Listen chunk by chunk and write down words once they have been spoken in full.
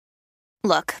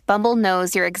Look, Bumble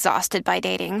knows you're exhausted by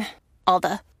dating. All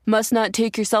the must not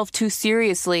take yourself too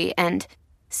seriously and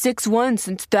 6'1"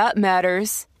 since that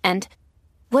matters. And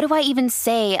what do I even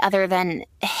say other than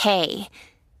hey?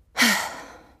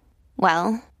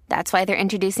 Well, that's why they're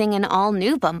introducing an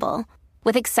all-new Bumble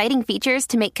with exciting features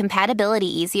to make compatibility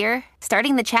easier,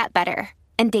 starting the chat better,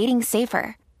 and dating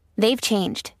safer. They've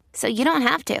changed, so you don't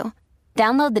have to.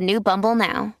 Download the new Bumble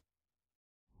now.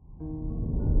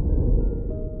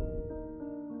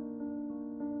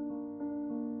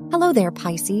 Hello there,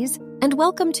 Pisces, and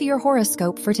welcome to your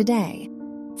horoscope for today,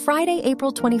 Friday,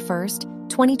 April 21st,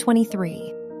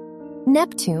 2023.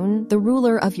 Neptune, the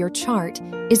ruler of your chart,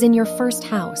 is in your first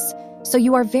house, so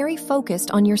you are very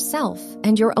focused on yourself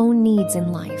and your own needs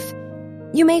in life.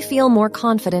 You may feel more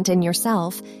confident in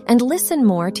yourself and listen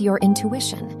more to your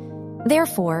intuition.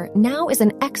 Therefore, now is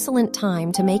an excellent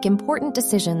time to make important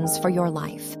decisions for your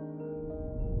life.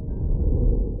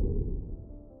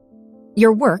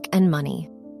 Your work and money.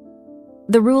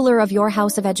 The ruler of your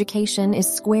house of education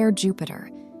is square Jupiter,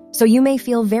 so you may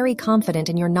feel very confident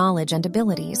in your knowledge and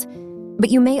abilities,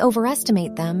 but you may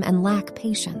overestimate them and lack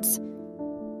patience.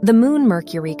 The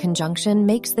Moon-Mercury conjunction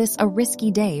makes this a risky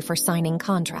day for signing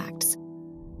contracts.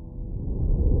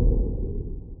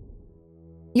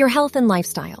 Your health and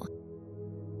lifestyle.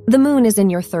 The moon is in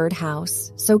your third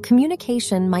house, so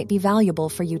communication might be valuable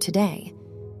for you today.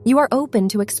 You are open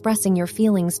to expressing your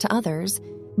feelings to others,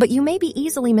 but you may be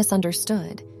easily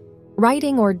misunderstood.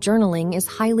 Writing or journaling is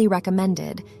highly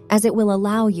recommended, as it will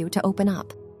allow you to open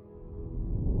up.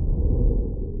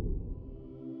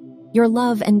 Your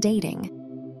love and dating.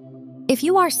 If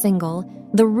you are single,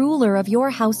 the ruler of your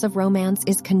house of romance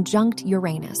is conjunct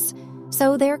Uranus,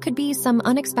 so there could be some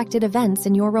unexpected events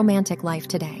in your romantic life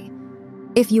today.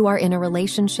 If you are in a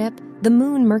relationship, the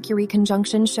Moon-Mercury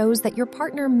conjunction shows that your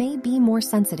partner may be more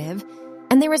sensitive,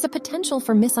 and there is a potential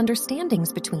for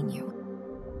misunderstandings between you.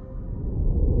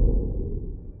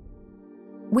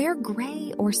 Wear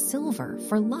gray or silver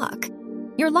for luck.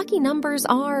 Your lucky numbers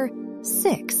are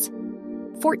 6,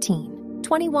 14,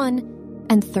 21,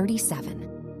 and 37.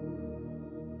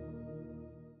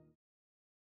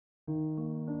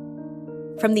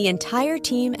 From the entire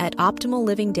team at Optimal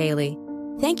Living Daily,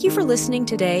 thank you for listening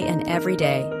today and every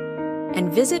day. And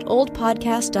visit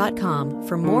oldpodcast.com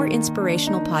for more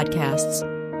inspirational podcasts.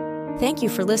 Thank you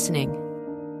for listening.